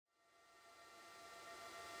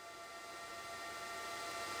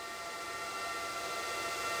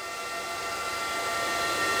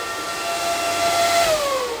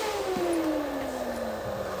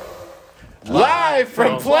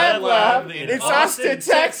From Plant Lab in Austin,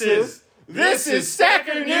 Texas, this is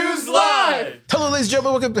Stacker News Live! Hello, ladies and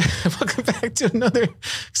gentlemen. Welcome back to another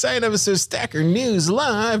exciting episode of Stacker News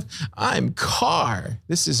Live. I'm Carr.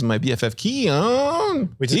 This is my BFF,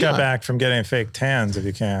 Keon. We just got back from getting fake tans, if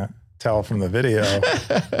you can't tell from the video.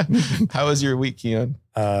 How was your week, Keon?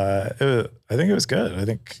 I think it was good. I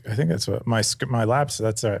think that's what my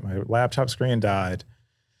laptop screen died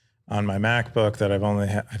on my MacBook that I've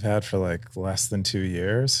had for like less than 2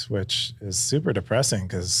 years, which is super depressing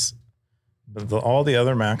because all the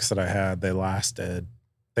other Macs that I had, they outlasted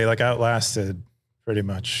pretty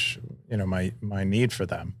much, my need for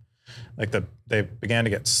them. Like they began to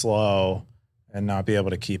get slow and not be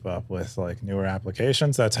able to keep up with like newer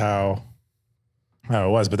applications. That's how it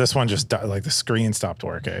was. But this one just died, like the screen stopped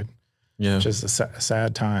working. Yeah. Which is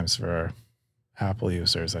sad times for Apple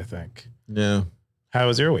users, I think. Yeah. How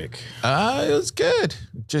was your week? It was good.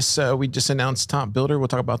 We just announced Top Builder. We'll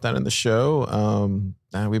talk about that in the show.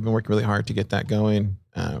 We've been working really hard to get that going.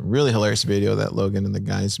 Really hilarious video that Logan and the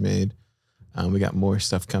guys made. We got more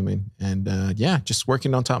stuff coming, and just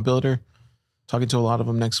working on Top Builder. Talking to a lot of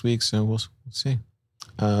them next week, so we'll see.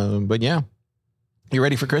 But yeah, you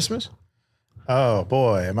ready for Christmas? Oh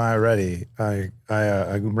boy, am I ready! I'm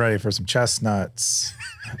ready for some chestnuts.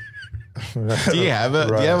 Do you have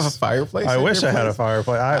a fireplace? I wish I had a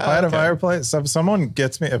fireplace. If I had a fireplace, if someone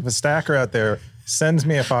gets me, if a stacker out there sends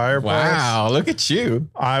me a fireplace. Wow, look at you.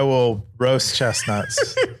 I will roast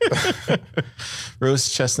chestnuts.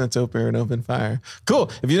 Roast chestnuts over an open fire.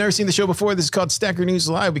 Cool. If you've never seen the show before, this is called Stacker News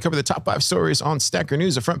Live. We cover the top 5 stories on Stacker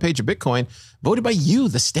News, the front page of Bitcoin, voted by you,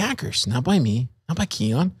 the stackers, not by me, not by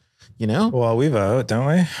Keon. Well, we vote, don't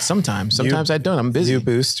we? Sometimes I don't. I'm busy. You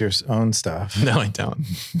boost your own stuff. No, I don't.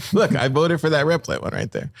 Look, I voted for that Replit one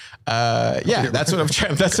right there. That's what I'm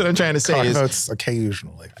trying. That's what I'm trying to say. Car votes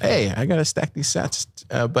occasionally. Hey, I gotta stack these sats.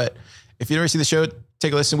 But if you never see the show,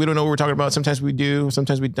 take a listen. We don't know what we're talking about. Sometimes we do.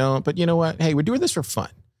 Sometimes we don't. But you know what? Hey, we're doing this for fun.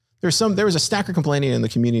 There was a stacker complaining in the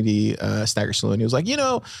community stacker saloon. He was like,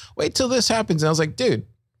 wait till this happens. And I was like, dude.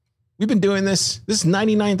 We've been doing this. This is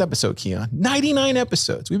 99th episode, Keon. 99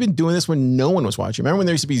 episodes. We've been doing this when no one was watching. Remember when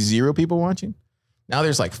there used to be 0 people watching? Now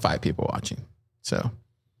there's like 5 people watching. So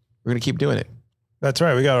we're going to keep doing it. That's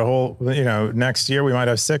right. We got a whole, next year we might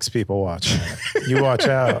have 6 people watching it. You watch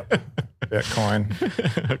out,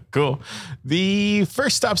 Bitcoin. Cool. The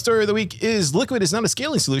first top story of the week is Liquid is not a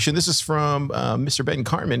scaling solution. This is from Mr. Ben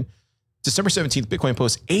Carmen. December 17th, Bitcoin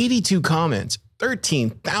post, 82 comments,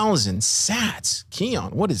 13,000 sats.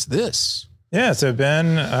 Keon, what is this? Yeah, so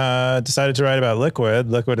Ben decided to write about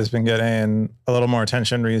Liquid. Liquid has been getting a little more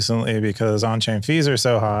attention recently because on-chain fees are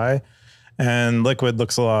so high. And Liquid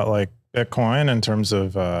looks a lot like Bitcoin in terms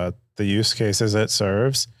of the use cases it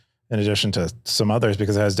serves, in addition to some others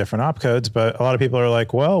because it has different opcodes. But a lot of people are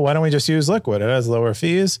like, well, why don't we just use Liquid? It has lower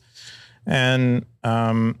fees. And,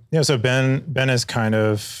 so Ben is kind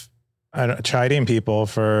of chiding people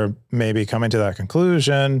for maybe coming to that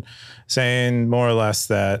conclusion, saying more or less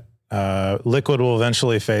that Liquid will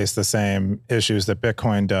eventually face the same issues that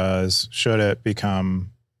Bitcoin does should it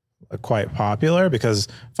become quite popular, because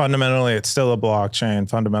fundamentally it's still a blockchain.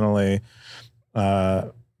 Fundamentally,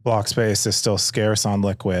 block space is still scarce on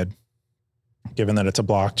Liquid, given that it's a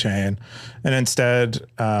blockchain, and instead,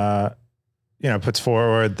 puts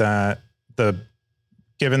forward that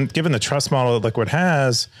given the trust model that Liquid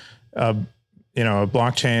has, a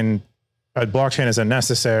blockchain isn't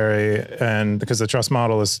necessary, and because the trust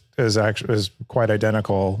model is quite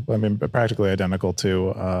identical. I mean, practically identical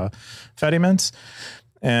to Fedi mints,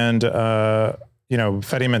 and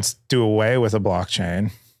Fedi mints do away with a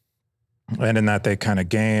blockchain, and in that they kind of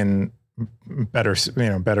gain better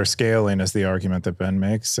scaling is the argument that Ben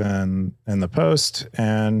makes in the post,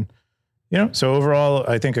 and so overall,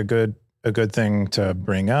 I think a good thing to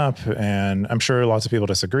bring up, and I'm sure lots of people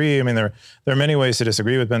disagree. I mean, there are many ways to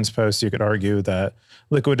disagree with Ben's post. You could argue that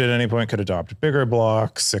Liquid at any point could adopt bigger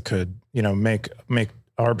blocks. It could, make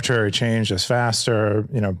arbitrary changes faster,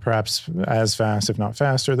 perhaps as fast, if not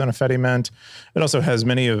faster than a Fedi mint. It also has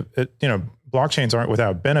many of it, blockchains aren't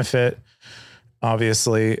without benefit.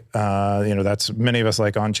 Obviously, that's many of us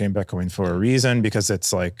like on-chain Bitcoin for a reason, because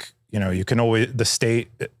it's like, you can always, the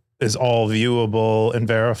state is all viewable and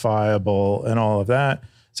verifiable and all of that.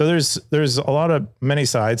 So there's a lot of many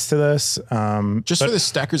sides to this. For the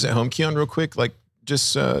stackers at home, Keon, real quick, like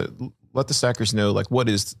just let the stackers know, like, what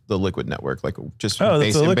is the Liquid network? Like just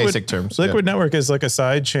in basic terms. Liquid network is like a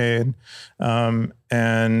side chain.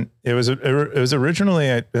 And it was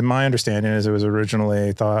originally, in my understanding, it was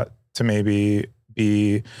originally thought to maybe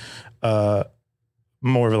be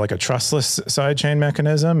more of like a trustless sidechain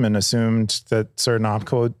mechanism and assumed that certain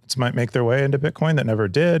opcodes might make their way into Bitcoin that never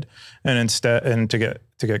did. And to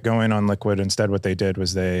get going on Liquid, instead what they did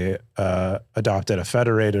was they adopted a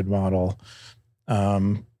federated model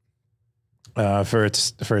for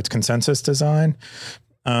its consensus design.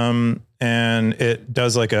 And it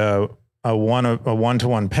does like a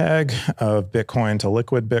one-to-one peg of Bitcoin to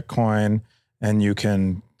Liquid Bitcoin, and you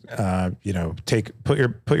can put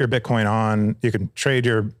your Bitcoin on. You can trade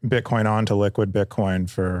your Bitcoin on to Liquid Bitcoin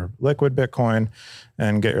for Liquid Bitcoin,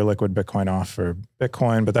 and get your Liquid Bitcoin off for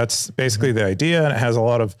Bitcoin. But that's basically the idea, and it has a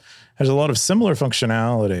lot of similar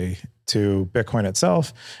functionality to Bitcoin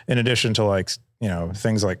itself. In addition to like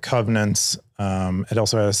things like covenants, it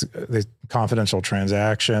also has the confidential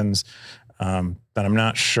transactions that I'm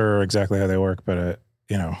not sure exactly how they work, but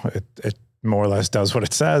it more or less does what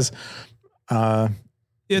it says.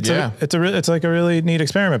 It's like a really neat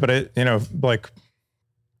experiment, but there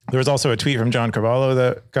was also a tweet from John Cavallo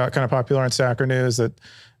that got kind of popular on Stacker News that,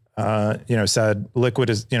 said Liquid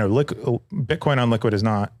is, Bitcoin on Liquid is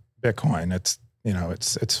not Bitcoin. It's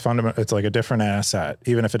fundamental. It's like a different asset.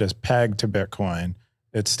 Even if it is pegged to Bitcoin,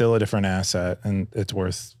 it's still a different asset, and it's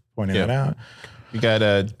worth pointing that out. We got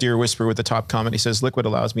a Dear Whisper with the top comment. He says, Liquid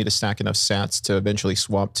allows me to stack enough sats to eventually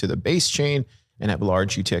swap to the base chain and have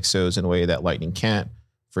large UTXOs in a way that Lightning can't.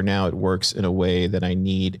 For now, it works in a way that I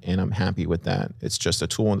need, and I'm happy with that. It's just a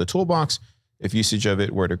tool in the toolbox. If usage of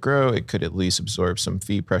it were to grow, it could at least absorb some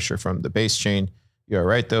fee pressure from the base chain. You're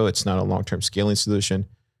right, though. It's not a long-term scaling solution.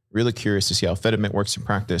 Really curious to see how Fediment works in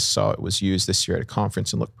practice. Saw it was used this year at a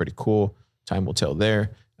conference and looked pretty cool. Time will tell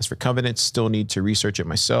there. As for covenants, still need to research it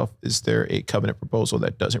myself. Is there a covenant proposal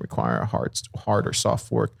that doesn't require a hard or soft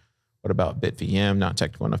fork? What about BitVM? Not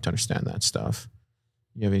technical enough to understand that stuff.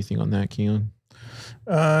 You have anything on that, Keon?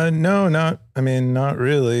 No, not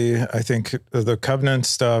really. I think the covenant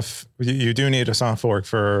stuff, you do need a soft fork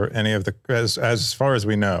for any of the, as far as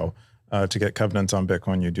we know, to get covenants on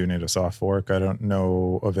Bitcoin, you do need a soft fork. I don't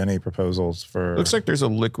know of any proposals for. Looks like there's a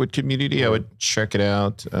Liquid community. I would check it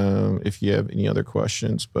out if you have any other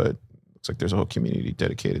questions, but looks like there's a whole community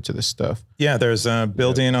dedicated to this stuff. Yeah, there's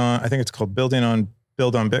building on, I think it's called Build on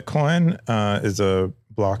Bitcoin, is a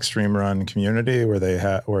block stream run community where they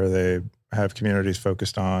have communities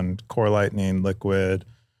focused on Core Lightning, Liquid,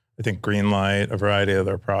 I think Greenlight, a variety of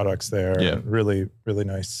their products there. Yeah. Really, really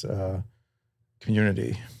nice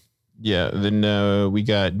community. Yeah. Then we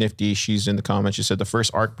got Nifty. She's in the comments. She said the first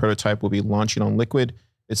ARC prototype will be launching on Liquid.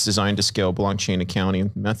 It's designed to scale blockchain accounting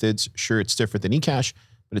methods. Sure, it's different than eCash,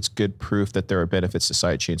 but it's good proof that there are benefits to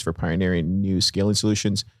sidechains for pioneering new scaling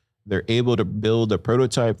solutions. They're able to build a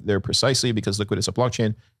prototype there precisely because Liquid is a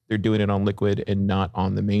blockchain. They're doing it on Liquid and not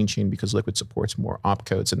on the main chain because Liquid supports more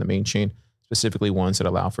opcodes in the main chain, specifically ones that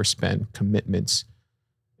allow for spend commitments.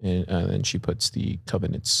 And then she puts the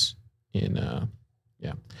covenants in.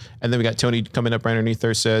 Yeah. And then we got Tony coming up right underneath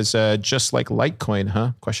there, says, just like Litecoin,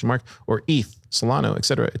 huh? Question mark. Or ETH, Solana,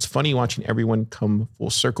 etc. It's funny watching everyone come full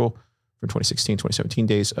circle from 2016, 2017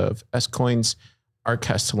 days of S coins. ARC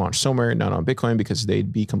has to launch somewhere, not on Bitcoin, because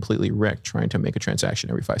they'd be completely wrecked trying to make a transaction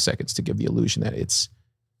every 5 seconds to give the illusion that it's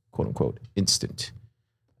quote unquote instant.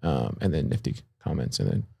 And then Nifty comments,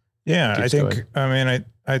 and then I think going.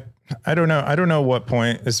 I don't know. I don't know what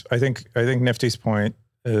point is. I think Nifty's point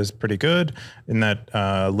is pretty good in that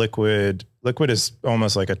liquid is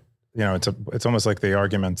almost like it's almost like the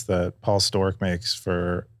arguments that Paul Stork makes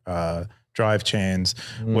for drive chains,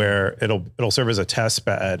 where it'll serve as a test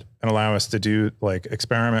bed and allow us to do like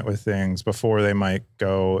experiment with things before they might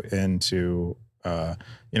go into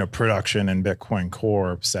production in Bitcoin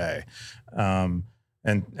Core, say.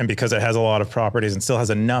 And because it has a lot of properties and still has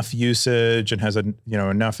enough usage and has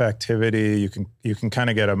enough activity, you can kind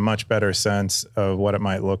of get a much better sense of what it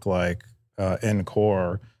might look like in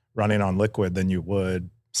Core running on Liquid than you would,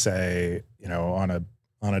 say, on a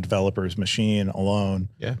developer's machine alone.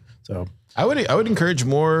 Yeah. So I would encourage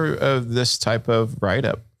more of this type of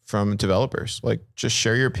write-up from developers. Like, just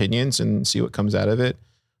share your opinions and see what comes out of it.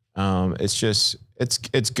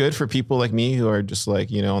 It's good for people like me who are just like,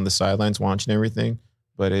 on the sidelines watching everything.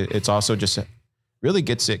 But it's also just really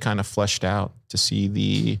gets it kind of fleshed out to see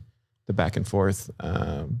the back and forth.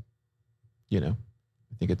 I think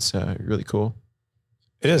it's really cool.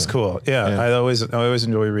 It is cool. Yeah. I always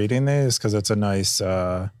enjoy reading these because it's a nice,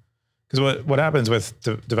 because what happens with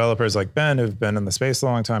developers like Ben who've been in the space a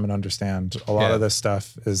long time and understand a lot of this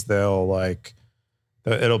stuff is all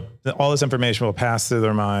this information will pass through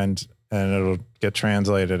their mind and it'll get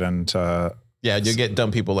translated into Yeah, you'll get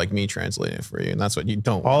dumb people like me translating it for you, and that's what you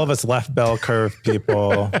don't All want. of us left bell curve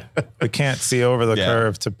people. We can't see over the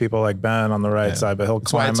curve to people like Ben on the right side, but he'll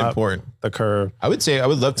That's why climb it's up important. the curve. I would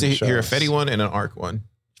love to hear a shows. Fetty one and an ARC one.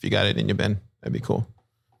 If you got it in you, Ben, that'd be cool.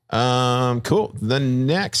 Cool. The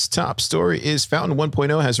next top story is Fountain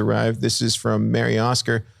 1.0 has arrived. This is from Mary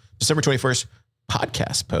Oscar, December 21st.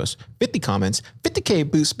 Podcast post, 50 comments,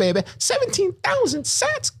 50K boost, baby, 17,000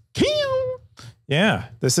 sats. Yeah,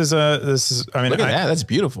 this is. I mean, Look at that. That's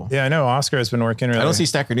beautiful. Yeah, I know Oscar has been working really. I don't see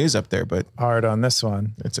Stacker News up there, but hard on this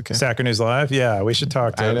one. it's okay. Stacker News Live. Yeah, we should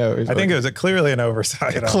talk to. I know. I think it was clearly an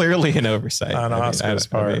oversight. Clearly an oversight on Oscar's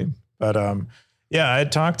part. But yeah, I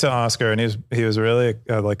had talked to Oscar, and he was really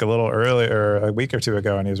like a little earlier, a week or two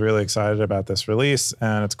ago, and he was really excited about this release,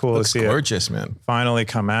 and it's cool to see gorgeous, man. Finally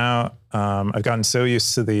come out. I've gotten so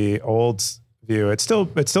used to the old view. It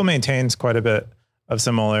still maintains quite a bit of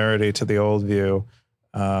similarity to the old view,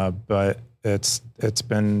 but it's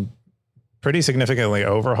been pretty significantly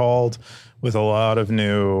overhauled with a lot of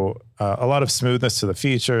new, a lot of smoothness to the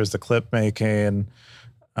features, the clip making,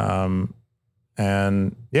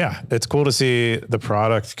 and yeah, it's cool to see the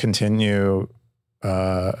product continue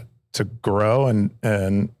to grow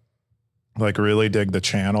and like really dig the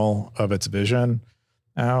channel of its vision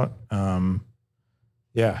out.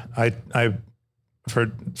 Yeah, I for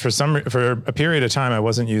a period of time I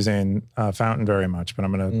wasn't using Fountain very much, but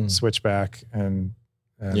I'm going to switch back and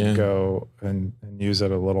go and use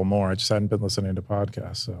it a little more. I just hadn't been listening to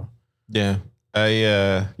podcasts, so yeah,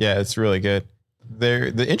 it's really good.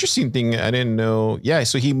 The interesting thing I didn't know. Yeah,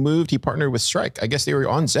 so he partnered with Strike. I guess they were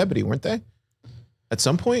on Zebedee, weren't they? At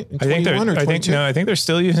some point in 21 or 22? I think they're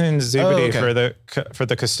still using Zebedee for the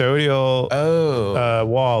custodial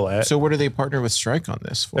wallet. So what do they partner with Strike on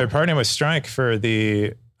this for? They're partnering with Strike for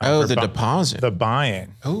the deposit, the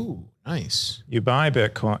buying. Oh, nice. You buy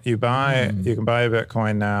Bitcoin. You can buy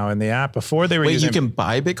Bitcoin now in the app. Before they were using. You can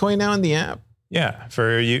buy Bitcoin now in the app. Yeah,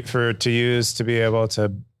 to use to be able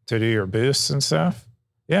to do your boosts and stuff.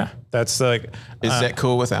 Yeah, that's like. Is that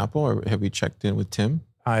cool with Apple, or have you checked in with Tim?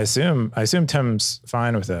 I assume Tim's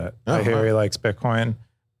fine with it. I hear he likes Bitcoin,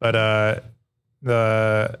 but I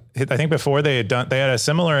think before they had a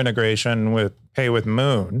similar integration with Pay with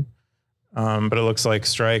Moon, but it looks like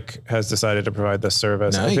Strike has decided to provide this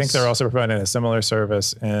service. Nice. I think they're also providing a similar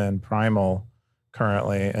service in Primal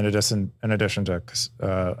currently, in addition to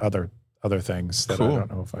other things that I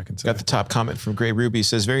don't know if I can say. Got the top comment from Gray Ruby.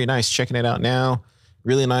 Says, very nice, checking it out now.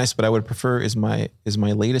 Really nice, but I would prefer is my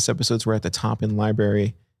latest episodes were at the top in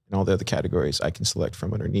library and all the other categories I can select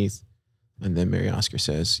from underneath. And then Mary Oscar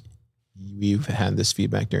says, we've had this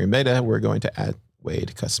feedback during beta. We're going to add way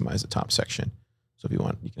to customize the top section. So if you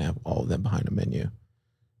want, you can have all of them behind a menu.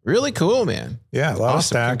 Really cool, man. Yeah, a lot of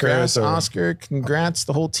stackers. Congrats, Oscar. Congrats,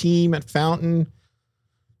 the whole team at Fountain.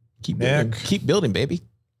 Keep building, baby.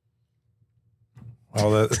 All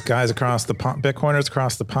the guys across the pond, Bitcoiners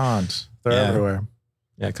across the pond. They're everywhere.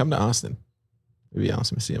 Yeah, come to Austin. It'd be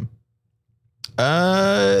awesome to see him.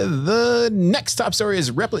 The next top story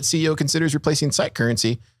is Replit CEO considers replacing site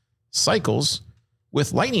currency cycles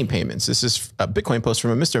with Lightning payments. This is a Bitcoin post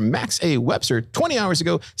from a Mr. Max A. Webster 20 hours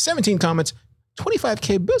ago, 17 comments,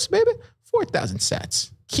 25K boost, baby, 4,000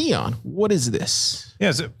 sats. Keon, what is this?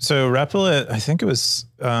 Yeah, so Replit, I think it was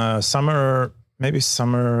maybe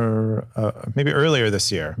earlier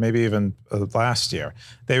this year, maybe even last year,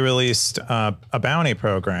 they released a bounty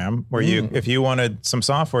program where if you wanted some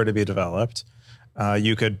software to be developed,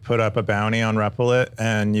 you could put up a bounty on Replit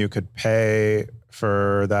and you could pay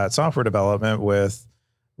for that software development with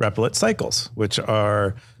Replit cycles, which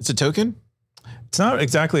are... It's a token? It's not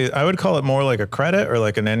exactly, I would call it more like a credit or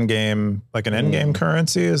like an endgame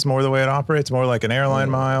currency is more the way it operates, more like an airline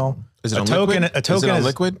mile. Is it a token? A token is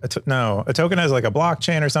liquid? No, a token has like a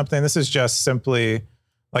blockchain or something. This is just simply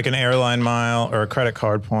like an airline mile or a credit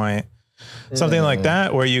card point, something like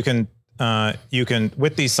that, where you can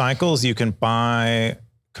with these cycles you can buy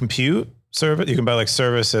compute service. You can buy like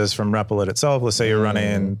services from Replit itself. Let's say you're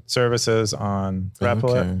running services on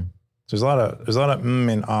Replit. Okay. There's a lot of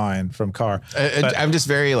and ah from car. I'm just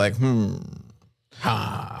very like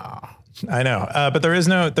I know, but there's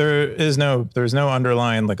no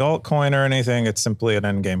underlying like altcoin or anything. It's simply an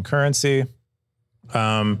endgame currency,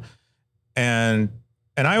 and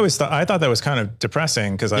I thought that was kind of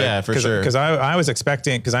depressing because I was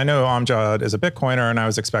expecting, because I know Amjad is a Bitcoiner and I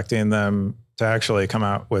was expecting them to actually come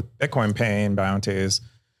out with Bitcoin paying bounties.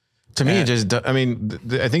 To me,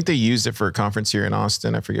 I think they used it for a conference here in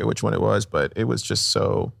Austin. I forget which one it was, but it was just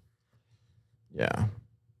so, yeah.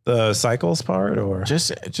 The cycles part, or I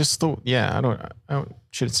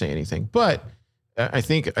shouldn't say anything, but I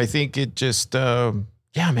think it just,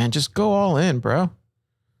 yeah, man, just go all in, bro.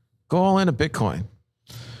 Go all in a Bitcoin.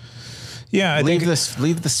 Yeah, leave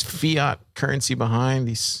this fiat currency behind.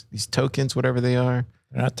 These tokens, whatever they are.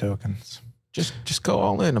 They're not tokens. Just go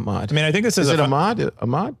all in, Ahmad. I mean, I think this is it Ahmad?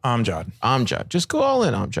 Ahmad? Amjad. Just go all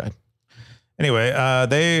in, Amjad. Anyway,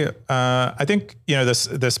 I think,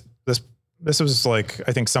 this was like,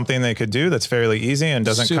 I think something they could do that's fairly easy and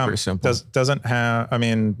doesn't doesn't have, I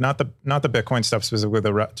mean, not the Bitcoin stuff specifically,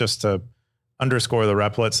 just to underscore the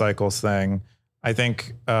replit cycles thing. I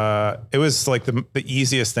think it was like the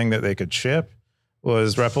easiest thing that they could ship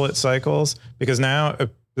was replit cycles, because now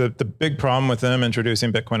the big problem with them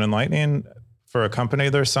introducing Bitcoin and Lightning for a company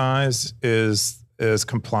their size is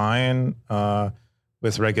complying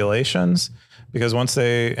with regulations, because once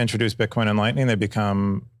they introduce Bitcoin and Lightning, they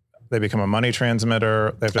become a money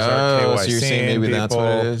transmitter. They have to start KYCing so you're saying maybe people. That's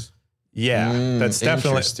what it is? Yeah, that's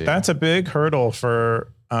definitely, that's a big hurdle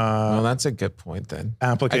for well, that's a good point then.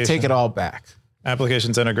 Application. I take it all back.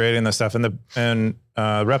 Applications integrating this stuff, and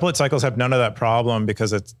replit cycles have none of that problem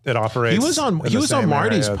because it operates. He was on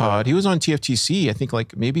Marty's pod. He was on TFTC. I think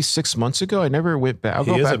like maybe 6 months ago. I never went back. I'll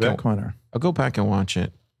go back and watch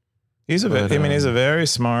it. He's he's a very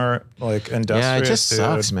smart, like, industrious. Yeah, it just dude.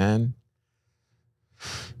 sucks, man.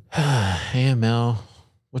 AML,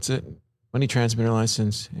 what's it? Money transmitter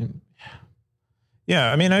license.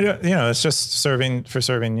 Yeah, I mean, it's just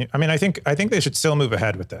serving. I mean, I think they should still move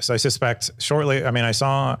ahead with this. I suspect shortly. I mean, I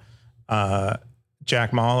saw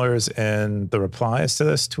Jack Mahler's in the replies to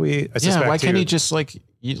this tweet. Why can't he just like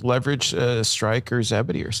leverage Strike or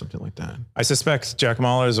Zebedee or something like that? I suspect Jack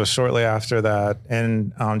Mahler's was shortly after that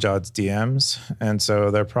in Amjad's DMs, and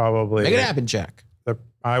so they're probably make it happen, Jack.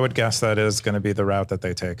 I would guess that is going to be the route that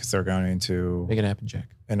they take, because they're going to make it happen, Jack.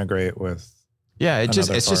 Integrate with. Yeah, it's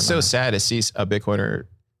just so sad to see a Bitcoiner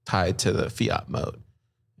tied to the fiat mode,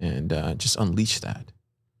 and just unleash that.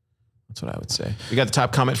 That's what I would say. We got the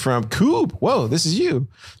top comment from Coob. Whoa, this is you.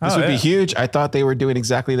 This would be huge. I thought they were doing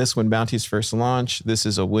exactly this when Bounty's first launched. This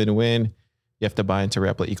is a win-win. You have to buy into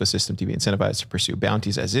Replit ecosystem to be incentivized to pursue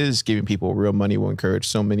bounties as is. Giving people real money will encourage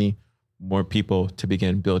so many more people to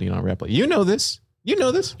begin building on Replit. You know this. You're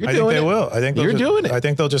doing it. I think they will. I think you're doing it. I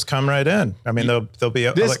think they'll just come right in. I mean, they'll be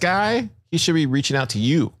this guy. He should be reaching out to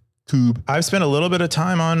you, Coob. I've spent a little bit of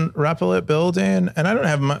time on Replit building, and I don't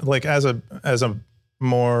have like as a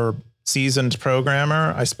more seasoned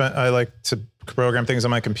programmer. I like to program things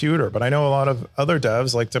on my computer, but I know a lot of other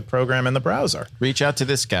devs like to program in the browser. Reach out to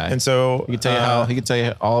this guy, and so he can tell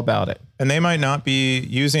you all about it. And they might not be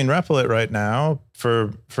using Replit right now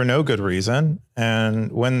for no good reason.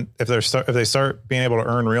 And if they start being able to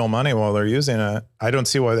earn real money while they're using it, I don't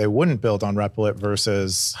see why they wouldn't build on Replit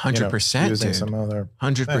versus 100% using some other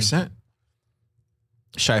 100%.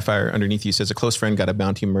 Shyfire underneath you says a close friend got a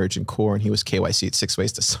bounty merge in core and he was KYC at 6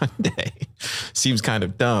 ways to Sunday. Seems kind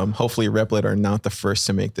of dumb. Hopefully Replit are not the first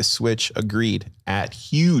to make this switch. Agreed. At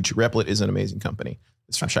huge. Replit is an amazing company.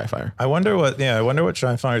 It's from Shyfire. I wonder what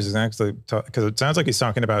Shyfire is actually because it sounds like he's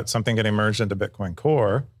talking about something getting merged into Bitcoin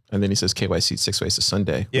Core. And then he says KYC 6 ways to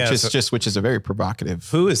Sunday, which is a very provocative.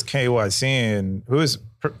 Who is KYCing? Who is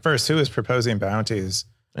proposing bounties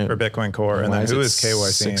for Bitcoin Core? And then who is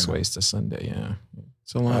KYCing? 6 ways to Sunday. Yeah.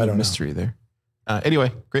 It's a lot of mystery there.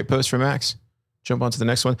 Anyway, great post from Max. Jump on to the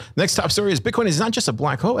next one. The next top story is Bitcoin is not just a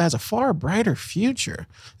black hole, it has a far brighter future.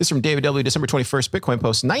 This is from David W. December 21st. Bitcoin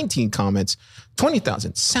post, 19 comments,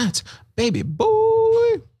 20,000 sats. Baby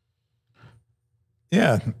boy.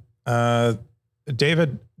 Yeah.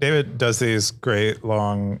 David does these great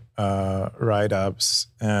long write-ups.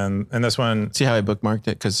 And this one. See how I bookmarked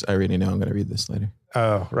it? Because I already know I'm going to read this later.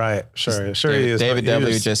 Oh, right. Sure. David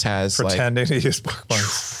W. just has pretending to use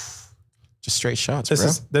bookmarks. Just straight shots,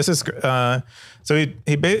 This is so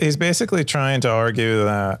he's basically trying to argue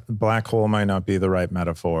that black hole might not be the right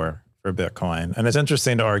metaphor for Bitcoin. And it's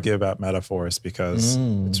interesting to argue about metaphors because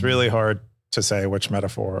it's really hard to say which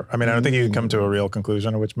metaphor. I mean, I don't think you can come to a real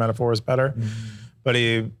conclusion of which metaphor is better. But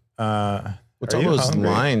what's all those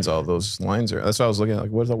lines? All those lines are. That's what I was looking at. Like,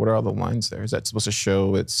 what are all the lines there? Is that supposed to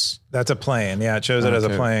show it's? That's a plane. Yeah, it shows it as a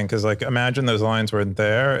plane because, like, imagine those lines weren't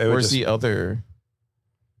there. Where's the other?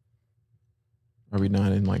 Are we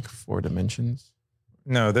not in like 4 dimensions?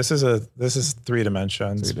 No, this is 3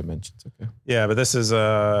 dimensions. 3 dimensions. Okay. Yeah, but this is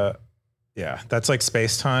that's like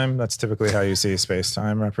space time. That's typically how you see space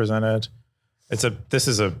time represented. This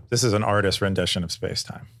is an artist rendition of space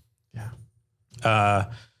time. Yeah.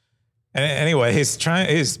 Anyway,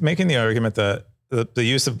 he's making the argument that the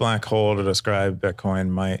use of black hole to describe Bitcoin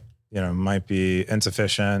might be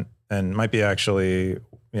insufficient and might be actually,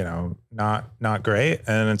 not great.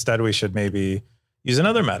 And instead we should maybe use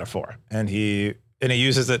another metaphor, and he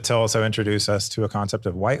uses it to also introduce us to a concept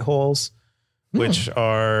of white holes, which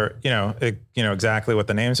are, exactly what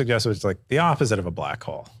the name suggests, which is like the opposite of a black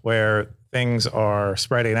hole, where things are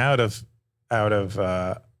spreading out of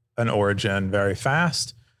an origin very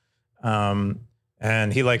fast.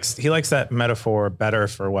 And he likes that metaphor better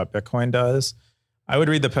for what Bitcoin does. I would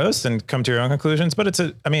read the post and come to your own conclusions, but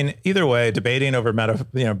either way, debating over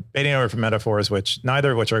metaphors, which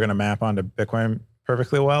neither of which are going to map onto Bitcoin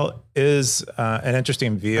perfectly well, is an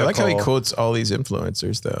interesting vehicle. I like how he quotes all these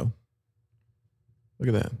influencers, though.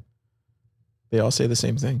 Look at that. They all say the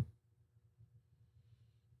same thing.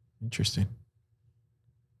 Interesting.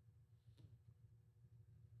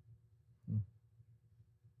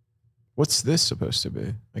 What's this supposed to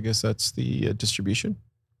be? I guess that's the distribution.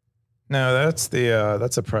 No, that's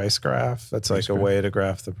a price graph. That's price like a way to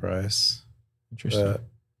graph the price. Interesting.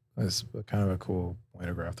 That's kind of a cool way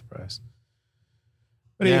to graph the price.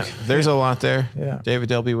 There's a lot there. Yeah. David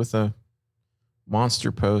Delby with a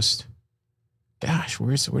monster post. Gosh,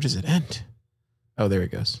 where does it end? Oh, there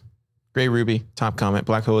it goes. Gray Ruby, top comment.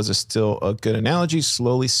 Black hole is still a good analogy,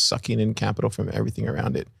 slowly sucking in capital from everything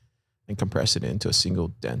around it and compress it into a single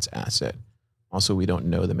dense asset. Also, we don't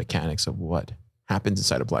know the mechanics of what happens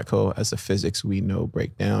inside a black hole as the physics we know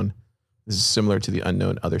break down. This is similar to the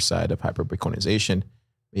unknown other side of hyper-Bitcoinization.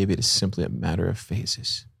 Maybe it is simply a matter of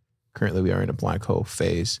phases. Currently, we are in a black hole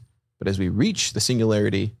phase, but as we reach the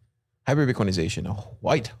singularity, hyper-Bitcoinization, a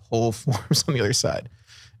white hole forms on the other side.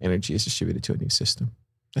 Energy is distributed to a new system.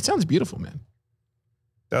 That sounds beautiful, man.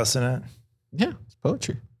 Doesn't it? Yeah, it's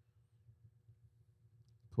poetry.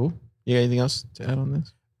 Cool. You got anything else to add on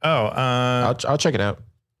this? I'll check it out.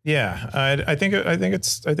 Yeah, I think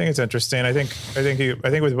it's interesting. I think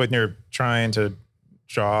with when you're trying to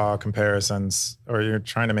draw comparisons or you're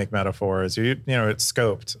trying to make metaphors, it's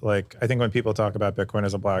scoped. Like I think when people talk about Bitcoin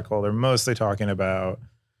as a black hole, they're mostly talking about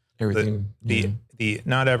everything. The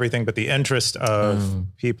not everything, but the interest of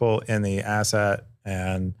people in the asset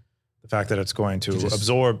and the fact that it's going to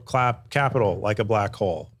absorb capital like a black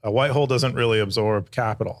hole. A white hole doesn't really absorb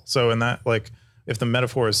capital. So in that, like, if the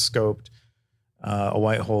metaphor is scoped, a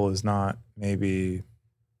white hole is not maybe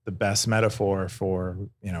the best metaphor for,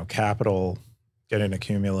 capital getting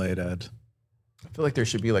accumulated. I feel like there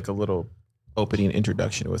should be like a little opening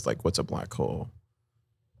introduction with like, what's a black hole?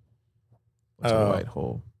 What's a white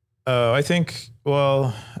hole? I think,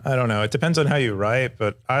 I don't know. It depends on how you write,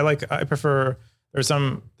 but I prefer,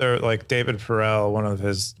 like David Perel, one of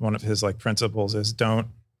his like principles is don't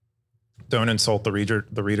insult the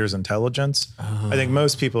reader's intelligence. I think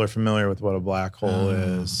most people are familiar with what a black hole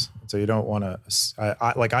is. So you don't want to,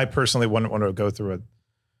 I personally wouldn't want to go through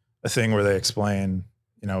a thing where they explain,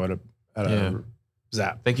 at a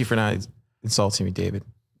zap. Thank you for not insulting me, David.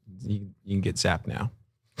 You can get zapped now.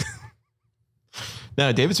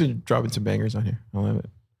 No, David's been dropping some bangers on here. I love it.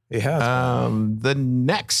 He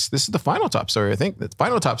has. This is the final top story. I think the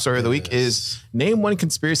final top story of the week is name one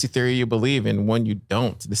conspiracy theory you believe in, one you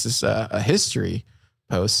don't. This is a history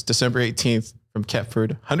post, December 18th from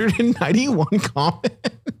Ketford. 191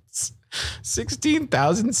 comments.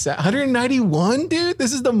 191, dude.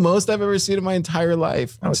 This is the most I've ever seen in my entire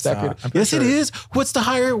life. It's not. Yes, it is. What's the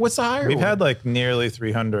higher? We've had like nearly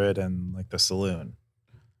 300 in like the saloon.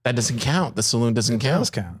 That doesn't count. The saloon doesn't count. Does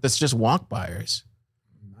count. That's just walk buyers.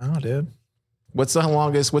 Oh, dude. What's the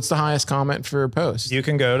highest comment for a post? You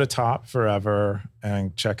can go to Top Forever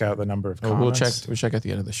and check out the number of comments. We'll check at the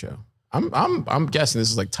end of the show. I'm guessing this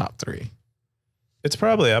is like top 3. It's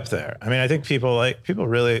probably up there. I mean, I think I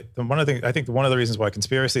think one of the reasons why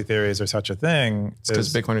conspiracy theories are such a thing is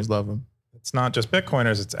because Bitcoiners love them. It's not just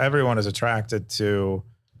Bitcoiners. It's everyone is attracted to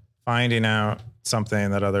finding out something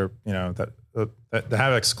that other, that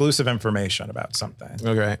have exclusive information about something.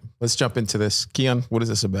 Okay, let's jump into this. Keon, what is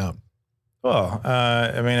this about? Well,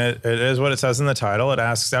 it is what it says in the title. It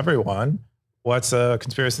asks everyone what's a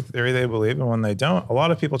conspiracy theory they believe and when they don't. A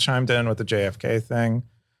lot of people chimed in with the JFK thing.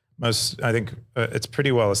 I think it's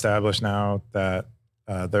pretty well established now that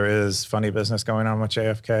there is funny business going on with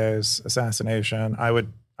JFK's assassination. I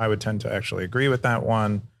would tend to actually agree with that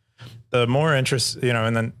one. The more interest,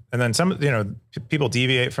 and then some, people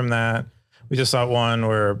deviate from that. We just saw one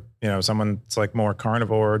where, someone's like more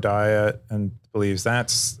carnivore diet and believes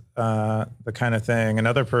that's the kind of thing.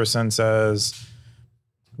 Another person says,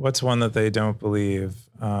 what's one that they don't believe?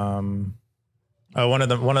 One of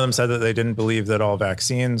them said that they didn't believe that all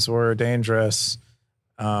vaccines were dangerous.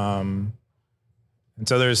 And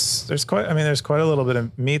so there's quite a little bit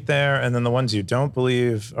of meat there. And then the ones you don't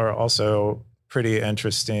believe are also pretty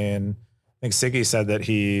interesting. I think Siggy said that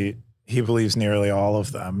he he believes nearly all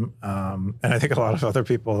of them. And I think a lot of other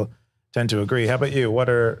people tend to agree. How about you?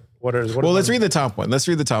 Well, let's read the top one. Let's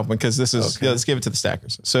read the top one because this is, okay. Let's give it to the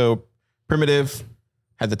stackers. So Primitive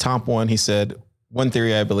had the top one. He said, one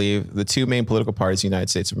theory, I believe, the two main political parties in the United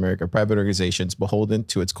States of America are private organizations beholden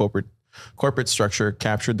to its corporate structure,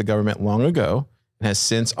 captured the government long ago, and has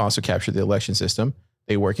since also captured the election system.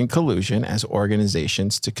 They work in collusion as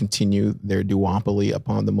organizations to continue their duopoly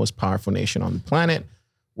upon the most powerful nation on the planet.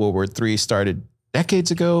 World War III started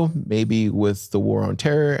decades ago, maybe with the war on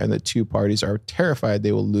terror, and the two parties are terrified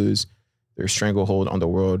they will lose their stranglehold on the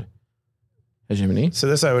world hegemony. So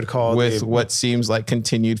this I would call with what seems like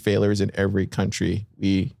continued failures in every country.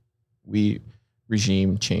 We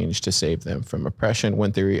regime change to save them from oppression.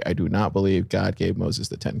 One theory, I do not believe God gave Moses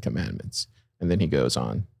the 10 commandments. And then he goes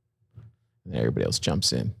on and everybody else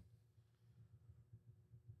jumps in.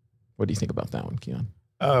 What do you think about that one, Keon?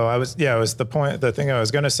 Oh, it was the point. The thing I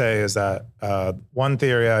was going to say is that one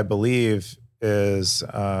theory I believe is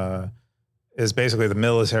basically the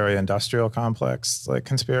military industrial complex, like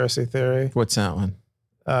conspiracy theory. What's that one?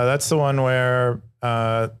 That's the one where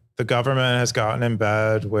the government has gotten in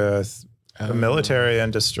bed with the military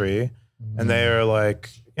industry, and they are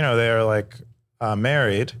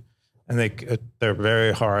married, and they're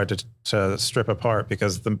very hard to strip apart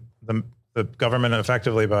because the government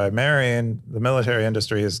effectively, by marrying the military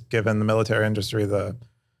industry, has given the military industry the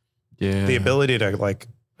ability to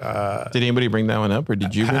did anybody bring that one up, or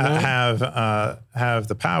did you bring that up? Have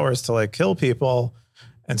the powers to kill people.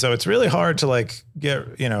 And so it's really hard to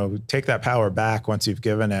take that power back once you've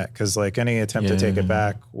given it, because any attempt to take it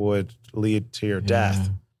back would lead to your death.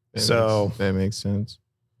 That makes sense.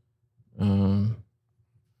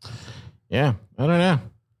 Yeah, I don't know.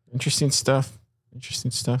 Interesting stuff.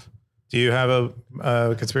 Do you have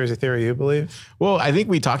a conspiracy theory you believe? Well, I think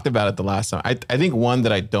we talked about it the last time. I think one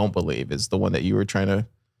that I don't believe is the one that you were trying to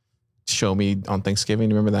show me on Thanksgiving.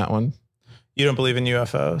 Remember that one? You don't believe in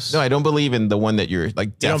UFOs? No, I don't believe in the one that you're like.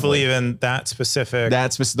 You don't believe in that specific.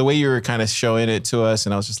 The way you were kind of showing it to us,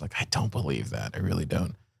 and I was just like, I don't believe that. I really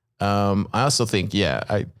don't. I also think,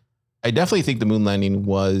 I definitely think the moon landing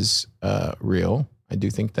was real. I do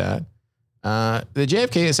think that. The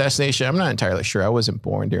JFK assassination, I'm not entirely sure. I wasn't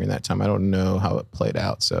born during that time. I don't know how it played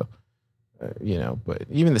out. So, but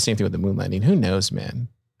even the same thing with the moon landing, who knows, man?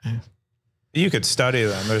 You could study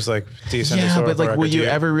them. There's decent. Yeah, but will you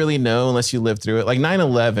ever really know unless you live through it? Like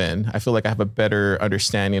 9/11, I feel like I have a better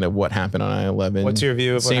understanding of what happened on 9/11. What's your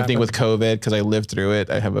view of Same thing with COVID, because I lived through it.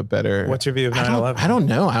 I have a better. What's your view of 9/11? I don't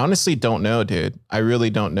know. I honestly don't know, dude. I really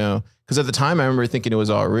don't know. Because at the time, I remember thinking it was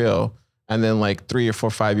all real. And then 3 or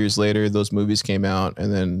 4, 5 years later, those movies came out,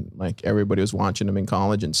 and then everybody was watching them in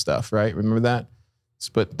college and stuff, right? Remember that?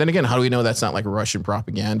 But then again, how do we know that's not Russian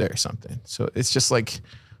propaganda or something? So it's just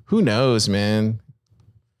who knows, man?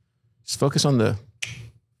 Just focus on the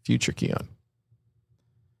future, Keon.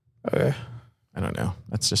 Okay. I don't know.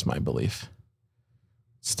 That's just my belief.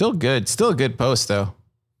 Still good. Still a good post, though.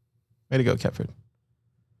 Way to go, Kepford.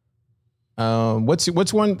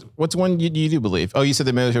 What's one you do believe? Oh, you said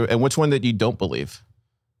the military. And which one that you don't believe?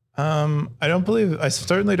 I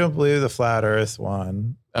certainly don't believe the flat Earth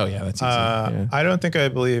one. Oh yeah, that's easy. Yeah. I don't think I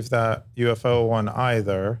believe that UFO one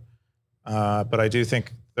either. But I do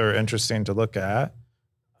think they're interesting to look at.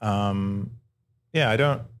 I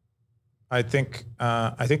don't. I think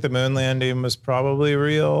the moon landing was probably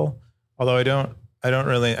real, although I don't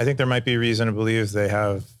really. I think there might be reason to believe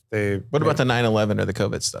What about the 9/11 or the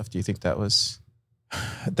COVID stuff? Do you think that was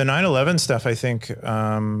the 9/11 stuff? I think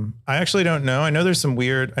I actually don't know. I know there is some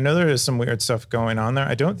weird stuff going on there.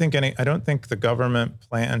 I don't think the government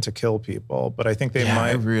planned to kill people, but I think they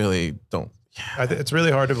might. I really don't. Yeah. It's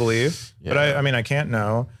really hard to believe, but I can't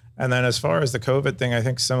know. And then as far as the COVID thing, I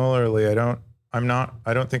think similarly, I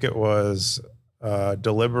don't think it was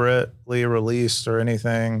deliberately released or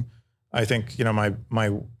anything. I think,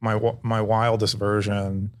 my wildest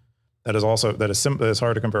version that is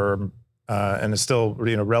hard to confirm, and is still,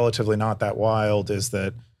 relatively not that wild, is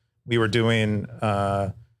that we were doing,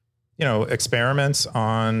 experiments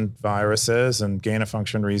on viruses and gain of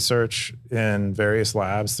function research in various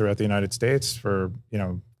labs throughout the United States for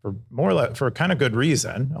kind of good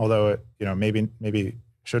reason, although it, maybe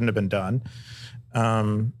shouldn't have been done.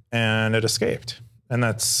 And it escaped. And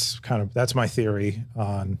that's my theory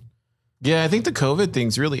on. Yeah, I think the COVID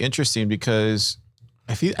thing's really interesting because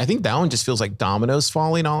I think that one just feels like dominoes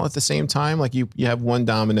falling all at the same time. Like you have one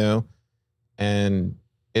domino and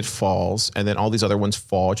it falls, and then all these other ones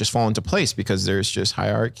fall into place because there's just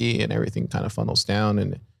hierarchy and everything kind of funnels down.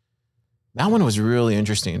 And that one was really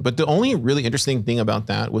interesting. But the only really interesting thing about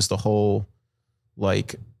that was the whole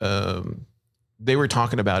like they were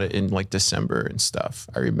talking about it in like December and stuff.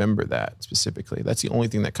 I remember that specifically. That's the only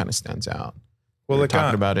thing that kind of stands out. Well, they were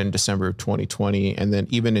talking about it in December of 2020, and then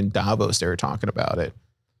even in Davos they were talking about it,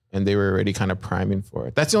 and they were already kind of priming for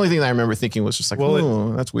it. That's the only thing that I remember thinking was just like,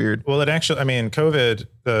 oh, that's weird. Well, it actually, I mean, COVID,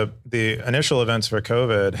 the initial events for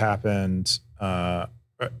COVID happened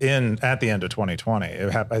at the end of 2020.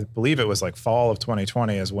 I believe it was like fall of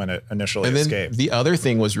 2020 is when it initially escaped. The other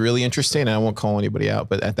thing was really interesting, and I won't call anybody out,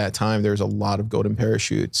 but at that time there was a lot of golden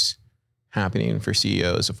parachutes happening for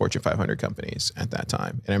CEOs of Fortune 500 companies at that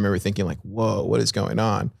time. And I remember thinking like, whoa, what is going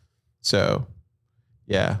on? So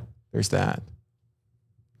yeah, there's that.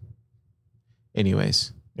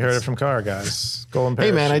 Anyways. You heard it from Carr, guys. Golden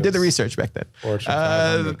parachutes. Hey man, I did the research back then.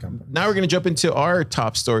 Now we're going to jump into our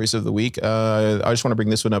top stories of the week. I just want to bring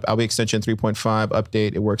this one up. Albi extension 3.5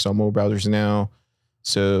 update. It works on mobile browsers now.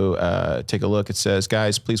 So take a look. It says,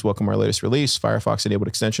 guys, please welcome our latest release. Firefox enabled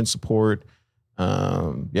extension support.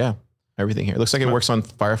 Yeah, everything here. It looks like it works on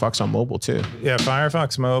Firefox on mobile too. Yeah,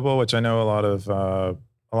 Firefox mobile, which I know a lot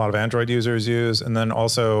of Android users use, and then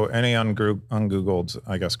also any ungoogled,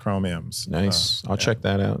 I guess, Chromiums. Nice. I'll check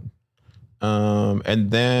that out.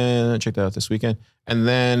 And then check that out this weekend. And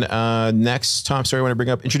then next top story I want to bring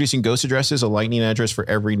up, introducing ghost addresses, a lightning address for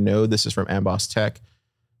every node. This is from Amboss Tech,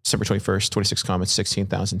 December 21st, 26 comments,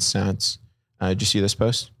 16,000 cents. Did you see this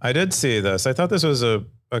post? I did see this. I thought this was a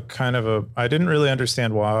kind of I didn't really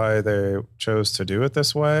understand why they chose to do it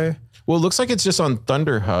this way. Well, it looks like it's just on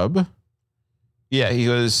ThunderHub. Yeah, he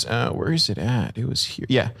goes, where is it at? It was here.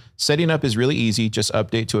 Yeah, setting up is really easy. Just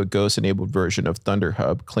update to a ghost-enabled version of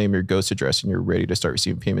ThunderHub. Claim your ghost address, and you're ready to start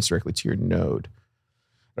receiving payments directly to your node.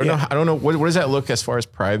 I don't know. What does that look as far as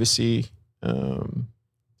privacy?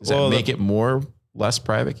 Does that make it less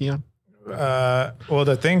private, Keon? Well,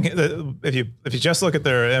 the thing that if you just look at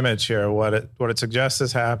their image here, what it suggests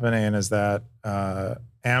is happening is that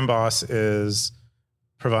Amboss is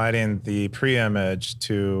providing the pre-image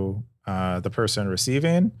to the person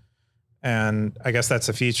receiving, and I guess that's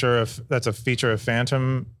a feature of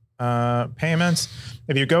Phantom payments.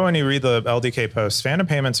 If you go and you read the LDK posts, Phantom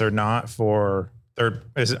payments are not for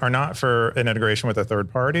an integration with a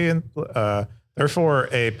third party, and they're for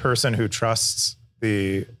a person who trusts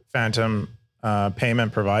the Phantom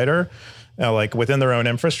payment provider, like within their own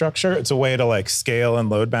infrastructure. It's a way to like scale and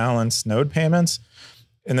load balance node payments.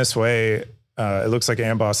 In this way, it looks like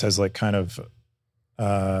Amboss has like kind of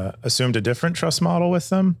assumed a different trust model with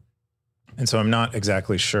them. And so I'm not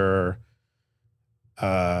exactly sure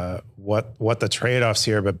what the trade-offs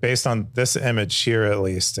here, but based on this image here, at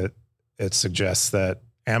least it suggests that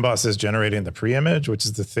Amboss is generating the pre-image, which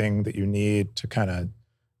is the thing that you need to kind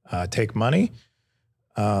of take money.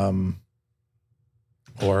 Or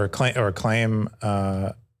claim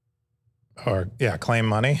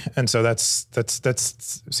money. And so that's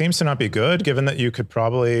seems to not be good, given that you could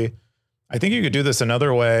probably, I think you could do this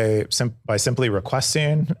another way by simply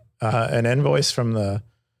requesting an invoice from the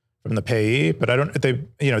payee, but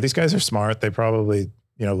these guys are smart. They probably,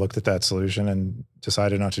 looked at that solution and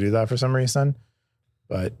decided not to do that for some reason.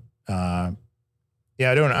 But I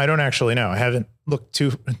don't actually know. I haven't looked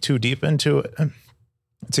too deep into it.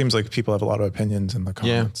 It seems like people have a lot of opinions in the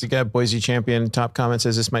comments. Yeah, we got Boise Champion. Top comment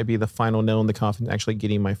says, this might be the final nail in the coffin, actually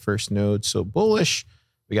getting my first node. So bullish.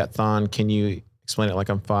 We got Thon. Can you explain it like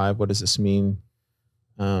I'm 5? What does this mean?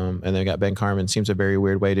 And then we got Ben Carmen. Seems a very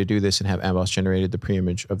weird way to do this and have Amboss generated the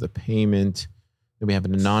pre-image of the payment. Then we have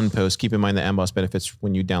an ANON post. Keep in mind that Amboss benefits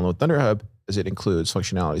when you download ThunderHub, as it includes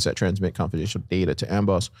functionalities that transmit confidential data to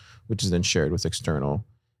Amboss, which is then shared with external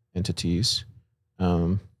entities.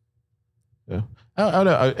 Yeah.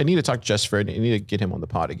 I need to talk to Jessica. I need to get him on the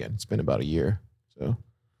pod again. It's been about a year, so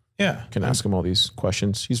yeah, can ask him all these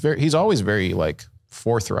questions. He's always very like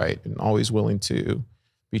forthright and always willing to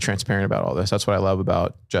be transparent about all this. That's what I love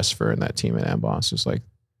about Jessica and that team at Amboss. It's like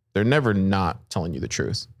they're never not telling you the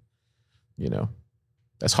truth.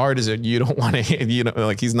 As hard as you don't want to,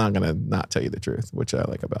 like he's not gonna not tell you the truth, which I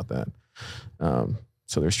like about that.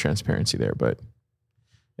 So there's transparency there, but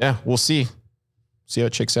yeah, we'll see how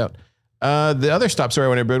it shakes out. The other top story I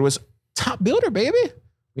wanted to bring was Top Builder, baby.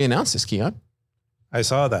 We announced this, Keon. I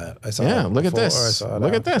saw that. Yeah, look at this.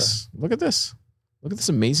 Look at this. Look at this. Look at this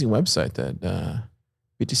amazing website that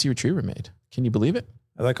BTC Retriever made. Can you believe it?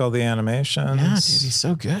 I like all the animations. Yeah, dude, he's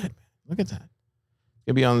so good. Look at that.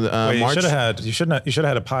 Gonna be on the Wait, March. You should have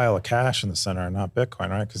had a pile of cash in the center, not Bitcoin,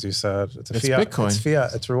 right? Because you said it's fiat. Bitcoin. It's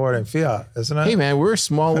fiat. It's rewarding fiat, isn't it? Hey man, we're a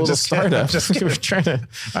small little startup. We're trying to.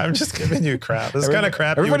 I'm just giving you crap. This kind of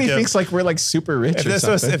crap. Everybody thinks like we're like super rich.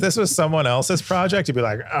 If this was someone else's project, you'd be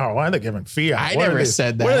like, oh, why are they giving fiat? I never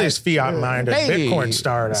said that. What are these fiat-minded Bitcoin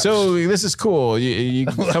startups? So this is cool. You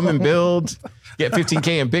come and build, get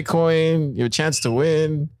 15K in Bitcoin. You have a chance to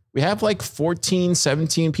win. We have like 14,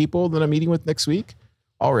 17 people that I'm meeting with next week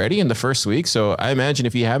already in the first week. So I imagine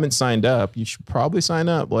if you haven't signed up, you should probably sign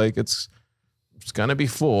up. Like it's gonna be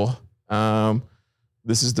full.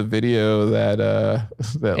 This is the video that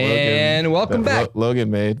welcome back.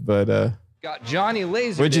 Logan made, but got Johnny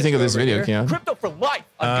Laser. what did you think of this video, Keon? Crypto for life.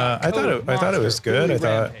 I thought it was good.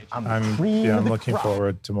 I'm looking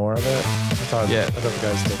forward to more of it. I thought the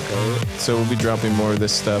guys did great. So we'll be dropping more of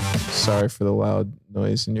this stuff. Sorry for the loud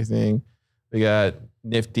noise in your thing. We got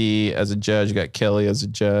Nifty as a judge. We got Kelly as a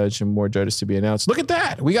judge, and more judges to be announced. Look at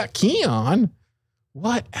that. We got Keon.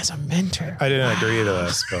 What as a mentor? I didn't agree to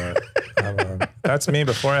this, but that's me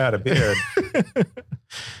before I had a beard.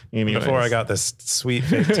 Before I got this sweet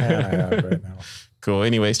fake tan I have right now. Cool.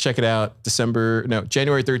 Anyways, check it out.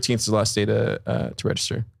 January 13th is the last day to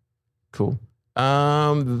register. Cool.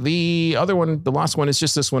 The other one, the last one is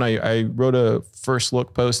just this one. I wrote a first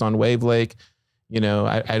look post on Wave Lake. You know,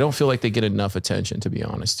 I don't feel like they get enough attention, to be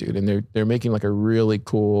honest, dude. And they're making like a really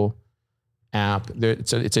cool app.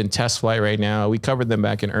 It's in test flight right now. We covered them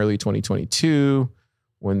back in early 2022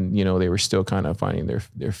 when, you know, they were still kind of finding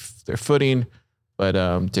their footing. But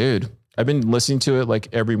dude, I've been listening to it like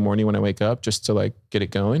every morning when I wake up just to like get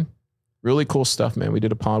it going. Really cool stuff, man. We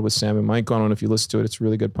did a pod with Sam and Mike. I don't know if you listen to it. It's a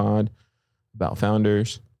really good pod about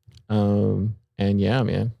founders. And yeah,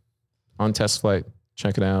 man, on test flight.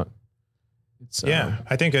 Check it out.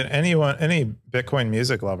 I think any Bitcoin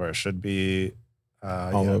music lover should be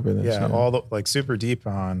all over this. Yeah, all the like super deep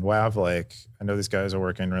on Wav Lake. I know these guys are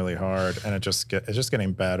working really hard, and it's just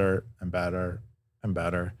getting better and better and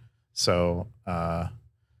better. So check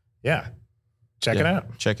it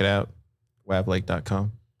out. Check it out.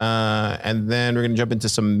 wavlake.com. And then we're gonna jump into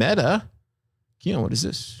some meta. Keon, what is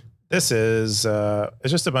this? This is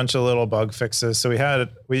it's just a bunch of little bug fixes. So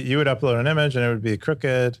you would upload an image and it would be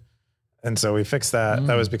crooked. And so we fixed that.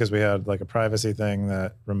 That was because we had like a privacy thing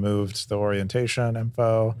that removed the orientation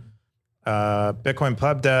info. Bitcoin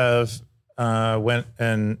Pub Dev went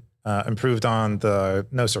and improved on the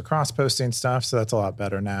no-sir cross posting stuff. So that's a lot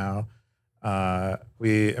better now.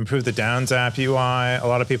 We improved the Downs app UI. A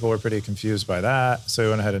lot of people were pretty confused by that. So we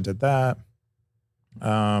went ahead and did that.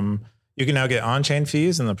 You can now get on-chain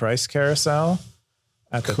fees in the price carousel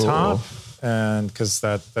at the top. And because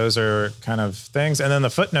those are kind of things. And then the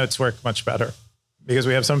footnotes work much better because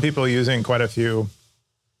we have some people using quite a few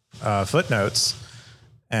footnotes.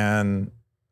 And